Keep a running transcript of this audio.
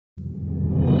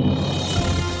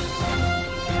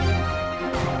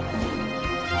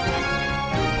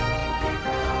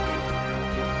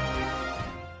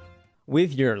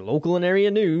With your local and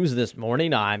area news this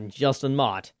morning, I'm Justin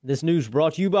Mott. This news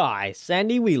brought to you by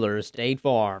Sandy Wheeler State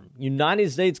Farm.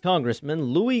 United States Congressman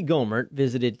Louie Gohmert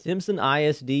visited Timpson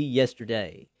ISD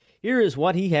yesterday. Here is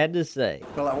what he had to say.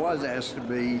 Well, I was asked to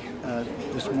be,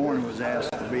 this morning was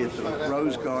asked to be at the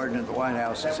Rose Garden at the White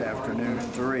House this afternoon at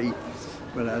 3.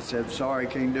 But I said, sorry,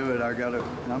 can't do it.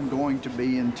 I'm going to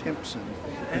be in Timpson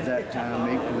at that time,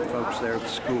 meeting with folks there at the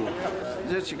school.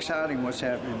 It's exciting what's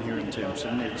happening here in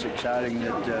Timpson. It's exciting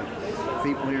that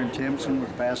people here in Timpson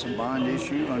would pass a bond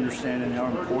issue, understanding how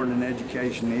important an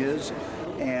education is,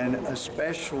 and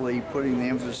especially putting the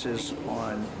emphasis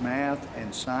on math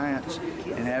and science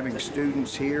and having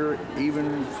students here,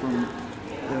 even from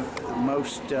the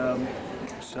most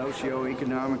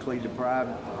socioeconomically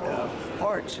deprived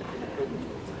parts.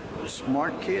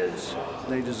 Smart kids,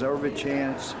 they deserve a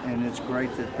chance, and it's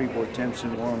great that people at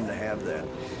Timpson want them to have that.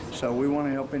 So we want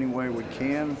to help any way we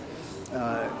can.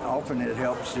 Often it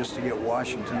helps just to get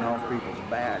Washington off people's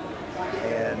back,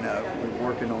 and we're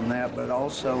working on that, but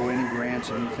also any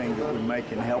grants, anything that we make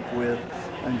can help with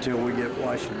until we get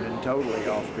Washington totally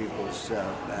off people's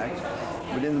backs.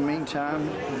 But in the meantime,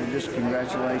 just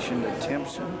congratulations to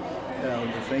Timpson.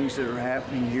 The things that are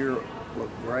happening here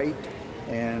look great,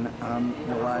 and I'm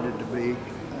delighted to be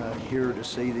here to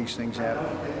see these things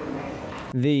happen.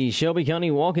 The Shelby County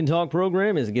Walk and Talk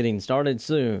program is getting started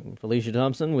soon. Felicia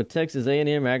Thompson with Texas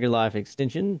A&M AgriLife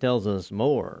Extension tells us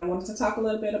more. I wanted to talk a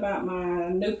little bit about my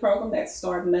new program that's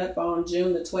starting up on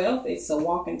June the 12th. It's a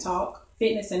Walk and Talk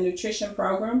fitness and nutrition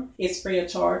program. It's free of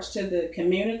charge to the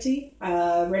community.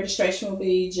 Registration will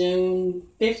be June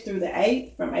 5th through the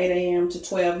 8th from 8 a.m. to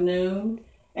 12 noon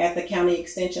at the county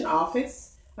extension office.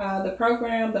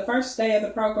 The first day of the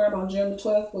program on June the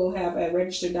 12th, we'll have a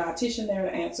registered dietitian there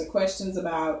to answer questions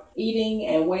about eating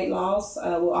and weight loss.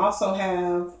 We'll also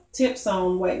have tips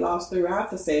on weight loss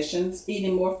throughout the sessions,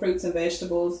 eating more fruits and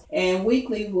vegetables, and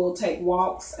weekly we'll take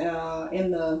walks in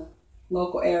the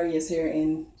local areas here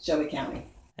in Shelby County.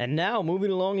 And now,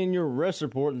 moving along in your rest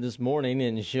report this morning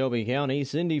in Shelby County,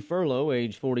 Cindy Furlow,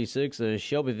 age 46, of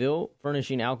Shelbyville,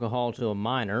 furnishing alcohol to a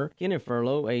minor. Kenneth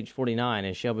Furlow, age 49,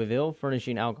 of Shelbyville,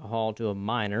 furnishing alcohol to a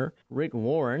minor. Rick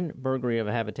Warren, burglary of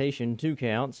a habitation, 2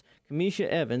 counts. Kamisha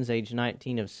Evans, age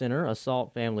 19, of Center,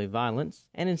 assault, family violence.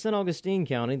 And in St. Augustine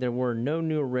County, there were no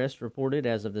new arrests reported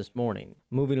as of this morning.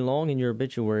 Moving along in your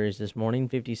obituaries this morning,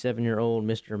 57-year-old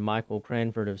Mr. Michael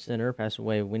Cranford of Center passed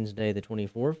away Wednesday the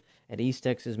 24th at East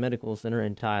Texas Medical Center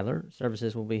in Tyler.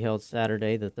 Services will be held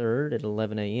Saturday the 3rd at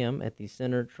 11 a.m. at the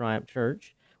Center Triumph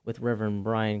Church, with Reverend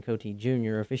Brian Cote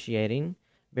Jr. officiating.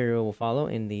 Burial will follow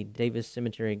in the Davis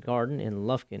Cemetery Garden in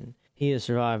Lufkin. He is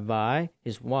survived by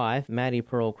his wife, Maddie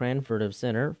Pearl Cranford of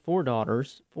Center, 4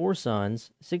 daughters, 4 sons,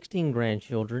 16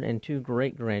 grandchildren, and 2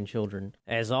 great-grandchildren.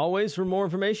 As always, for more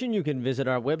information, you can visit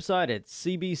our website at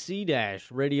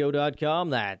cbc-radio.com.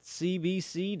 That's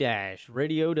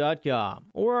cbc-radio.com.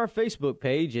 Or our Facebook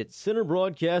page at Center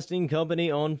Broadcasting Company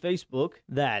on Facebook.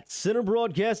 That's Center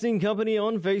Broadcasting Company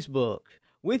on Facebook.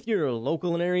 With your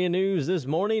local and area news this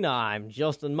morning, I'm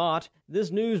Justin Mott.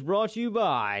 This news brought to you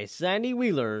by Sandy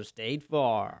Wheeler State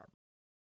Farm.